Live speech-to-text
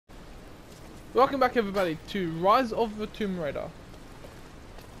Welcome back everybody to Rise of the Tomb Raider.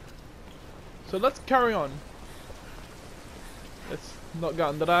 So let's carry on. Let's not get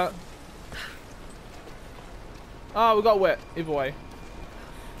under that. Ah, we got wet, either way.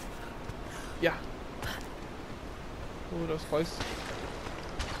 Yeah. Oh, that was close.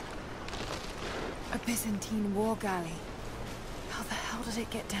 A Byzantine war galley. How the hell did it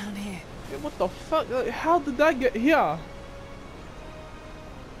get down here? Yeah, what the fuck? Like, how did that get here?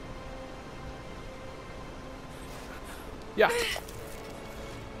 Yeah.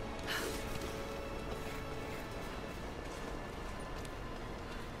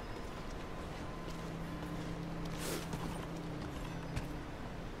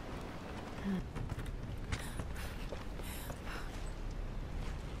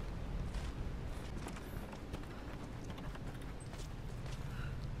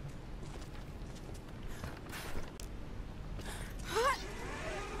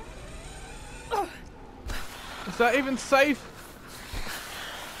 Is that even safe?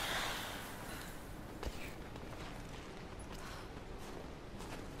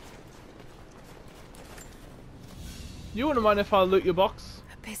 You wouldn't mind if I loot your box?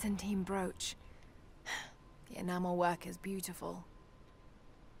 A Byzantine brooch. The enamel work is beautiful.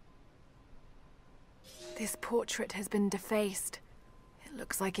 This portrait has been defaced. It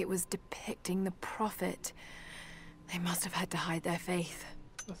looks like it was depicting the Prophet. They must have had to hide their faith.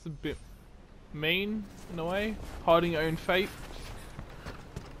 That's a bit mean, in a way. Hiding your own fate.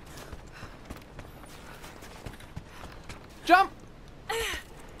 Jump!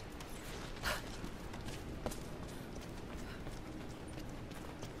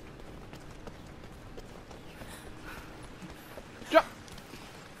 Jump!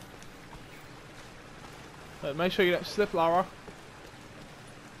 Make sure you don't slip, Lara.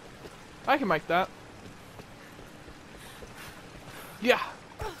 I can make that. Yeah!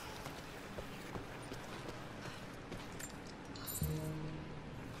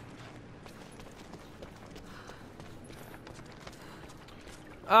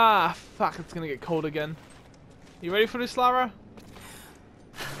 Ah, fuck, it's gonna get cold again. You ready for this, Lara?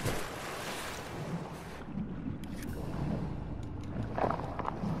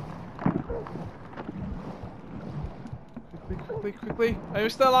 Quickly. Are you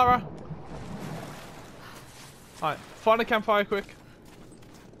still, Lara? Alright, find a campfire quick.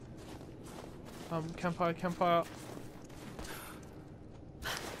 Campfire.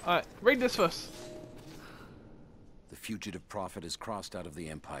 Alright, read this first. The fugitive prophet has crossed out of the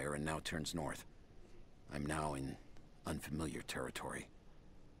Empire and now turns north. I'm now in unfamiliar territory.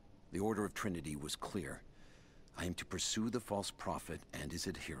 The Order of Trinity was clear. I am to pursue the false prophet and his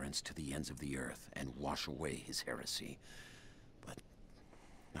adherents to the ends of the earth and wash away his heresy. But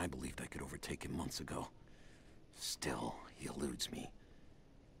I believed I could overtake him months ago. Still, he eludes me.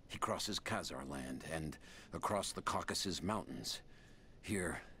 He crosses Khazar land and across the Caucasus Mountains.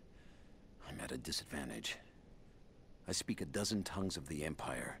 Here, I'm at a disadvantage. I speak a dozen tongues of the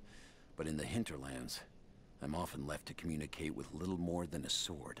Empire, but in the hinterlands, I'm often left to communicate with little more than a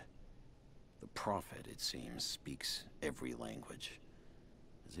sword. The Prophet, it seems, speaks every language,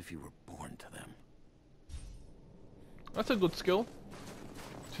 as if he were born to them. That's a good skill.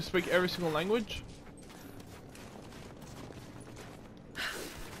 To speak every single language.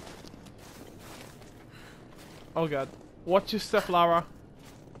 Oh god. Watch your step, Lara.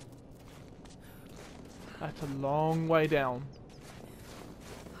 That's a long way down.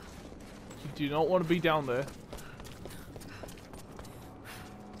 You do not want to be down there.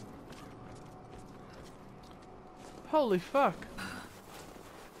 Holy fuck.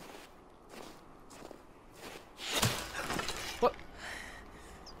 What?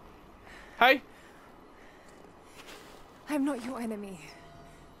 Hey? I'm not your enemy.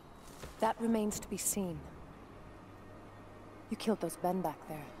 That remains to be seen. You killed those men back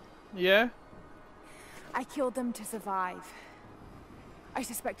there. Yeah? I killed them to survive. I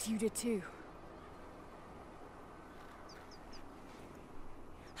suspect you did too.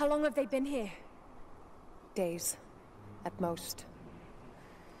 How long have they been here? Days, at most.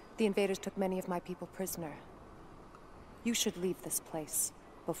 The invaders took many of my people prisoner. You should leave this place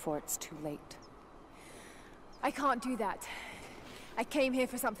before it's too late. I can't do that. I came here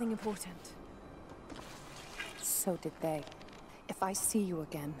for something important. So did they. If I see you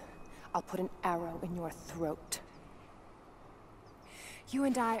again, I'll put an arrow in your throat. You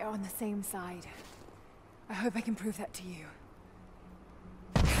and I are on the same side. I hope I can prove that to you.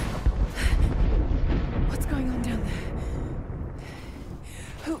 What's going on down there?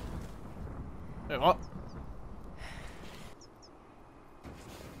 Who? Hey, what?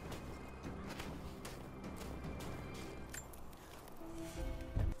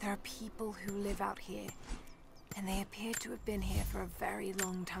 There are people who live out here, and they appear to have been here for a very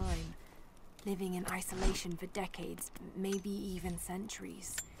long time, living in isolation for decades, maybe even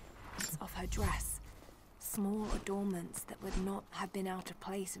centuries. It's of her dress. Small adornments that would not have been out of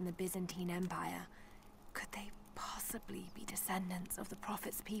place in the Byzantine Empire. Could they possibly be descendants of the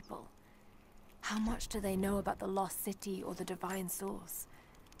Prophet's people? How much do they know about the lost city or the divine source?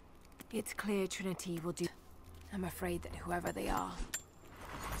 It's clear Trinity will do. I'm afraid that whoever they are.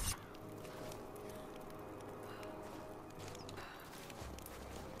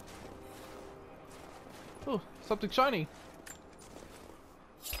 Oh, something shiny.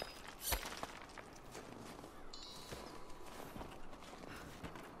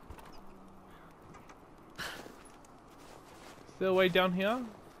 Still way down here?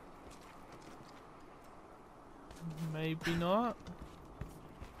 Maybe not.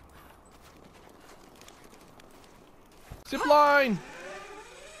 Zip line!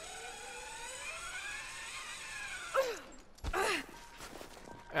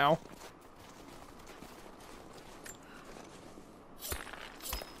 Ow.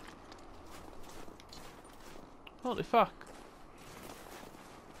 Holy fuck.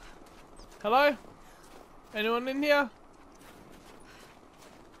 Hello? Anyone in here?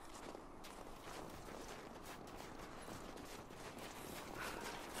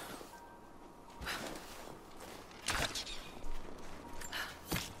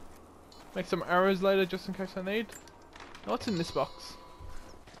 Make some arrows later just in case I need. What's in this box?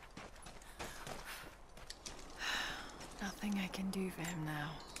 Nothing I can do for him now.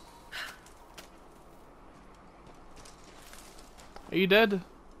 Are you dead?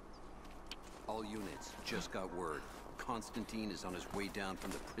 All units, just got word. Constantine is on his way down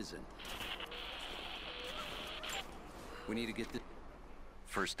from the prison. We need to get the...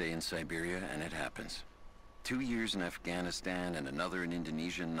 First day in Siberia, and it happens. 2 years in Afghanistan and another in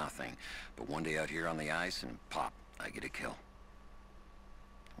Indonesia, nothing. But one day out here on the ice, and pop, I get a kill.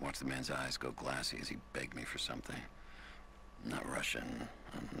 Watch the man's eyes go glassy as he begged me for something. Not Russian,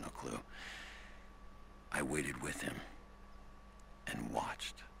 no clue. I waited with him and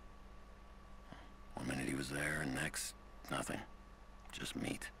watched. 1 minute he was there, and next, nothing. Just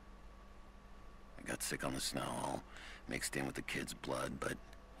meat. I got sick on the snow, all mixed in with the kid's blood, but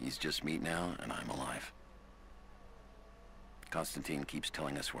he's just meat now, and I'm alive. Constantine keeps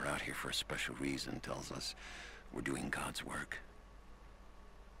telling us we're out here for a special reason, tells us we're doing God's work.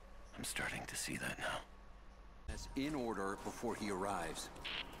 I'm starting to see that now. That's in order before he arrives.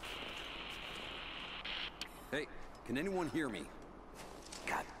 Hey, can anyone hear me?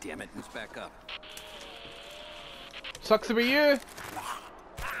 God damn it, who's back up? Sucks to be you.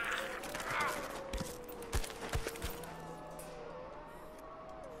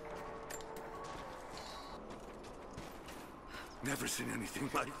 Never seen anything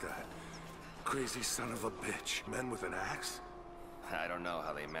like that. Crazy son of a bitch. Men with an axe? I don't know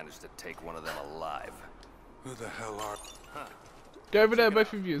how they managed to take one of them alive. Who the hell are... Huh. Go over there,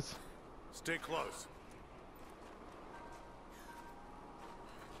 both of yous. Stay close.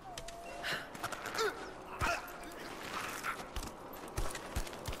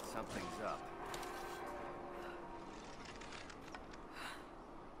 Something's up.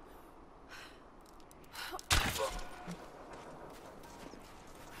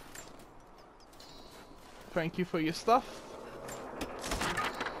 Thank you for your stuff.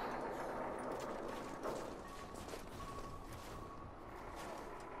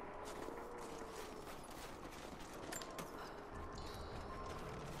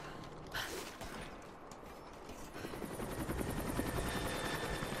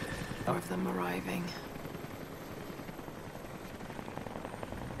 More of them arriving.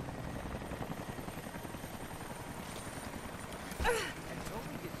 Until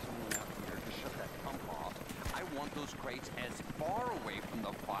we get someone out here to shut that pump off, I want those crates as far away from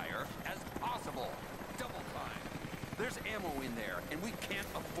the fire as possible. Double time. There's ammo in there, and we can't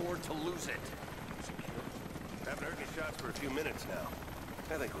afford to lose it. Haven't heard any shots for a few minutes now.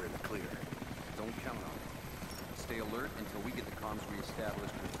 I think we're in the clear. Don't count on it. Stay alert until we get the comms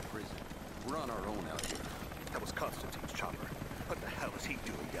reestablished with the prison. We're on our own out here. That was Constantine's chopper. What the hell is he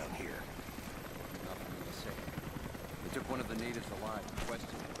doing down here? Not for me to say. They took one of the natives alive and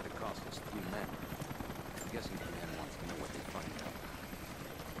questioned him, but it cost us 3 men. I'm guessing the man wants to know what they find out.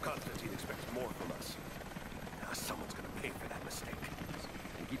 Constantine expects more from us. Now someone's gonna pay for that mistake.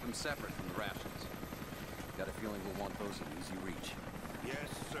 And keep them separate from the rations. Got a feeling we'll want those in easy reach. Yes,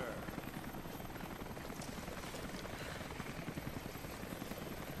 sir.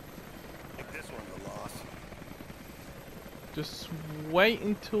 Make this one the loss. Just wait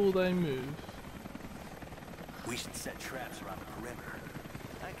until they move. We should set traps around the perimeter.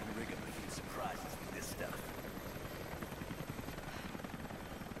 I can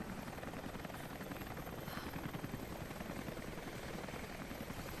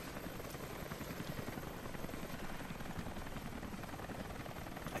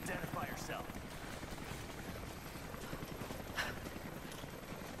Identify yourself.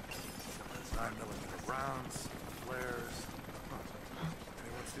 That's 9mm rounds, flares.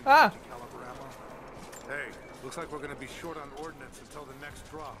 Anyone see the Ah! caliber ammo? Hey, looks like we're gonna be short on ordnance until the next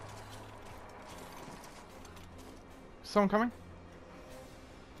drop. Someone coming?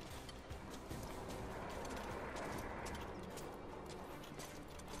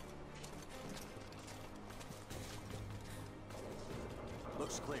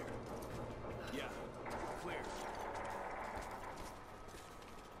 Looks clear. Yeah, clear.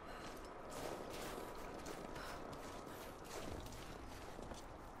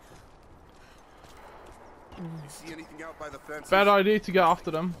 You see anything out by the fence? Bad idea to get after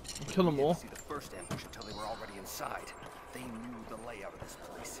them and kill them all. See the first ambush until they were already inside. They knew the layout of this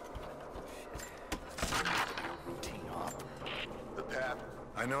place. Shit. Routine op. The Pap.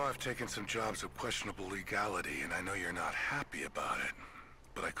 I know I've taken some jobs of questionable legality, and I know you're not happy about it.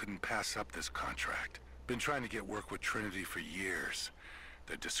 But I couldn't pass up this contract. Been trying to get work with Trinity for years.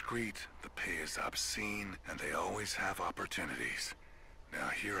 They're discreet, the pay is obscene, and they always have opportunities. Now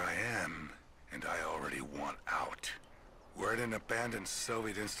here I am, and I already want out. We're at an abandoned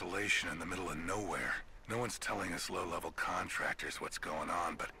Soviet installation in the middle of nowhere. No one's telling us low-level contractors what's going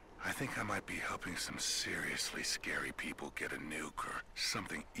on, but I think I might be helping some seriously scary people get a nuke or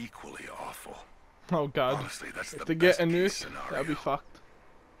something equally awful. Oh god. Honestly, that's If the they get best a case nuke, scenario. that'll be fucked.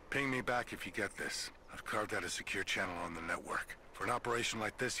 Ping me back if you get this. I've carved out a secure channel on the network. For an operation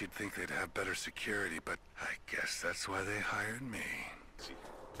like this, you'd think they'd have better security, but I guess that's why they hired me.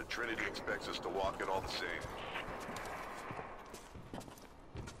 The Trinity expects us to walk it all the same.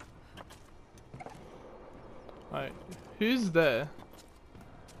 Alright, who's there?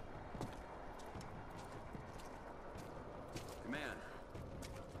 Command.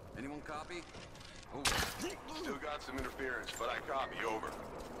 Anyone copy? Over. Still got some interference, but I copy. Over.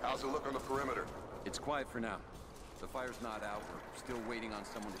 How's it look on the perimeter? It's quiet for now. The fire's not out. We're still waiting on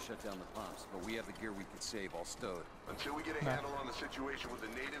someone to shut down the pumps, but we have the gear we could save all stowed. Until we get a handle on the situation with the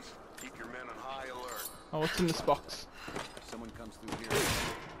natives, keep your men on high alert. Oh, what's in this box? If someone comes through here...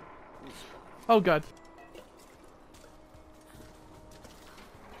 Oh god.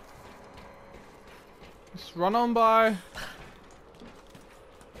 Just run on by.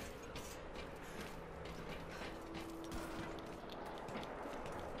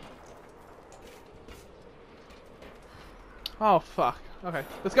 Oh fuck. Okay,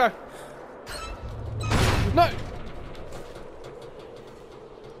 let's go. No!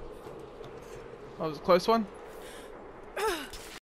 That was a close one.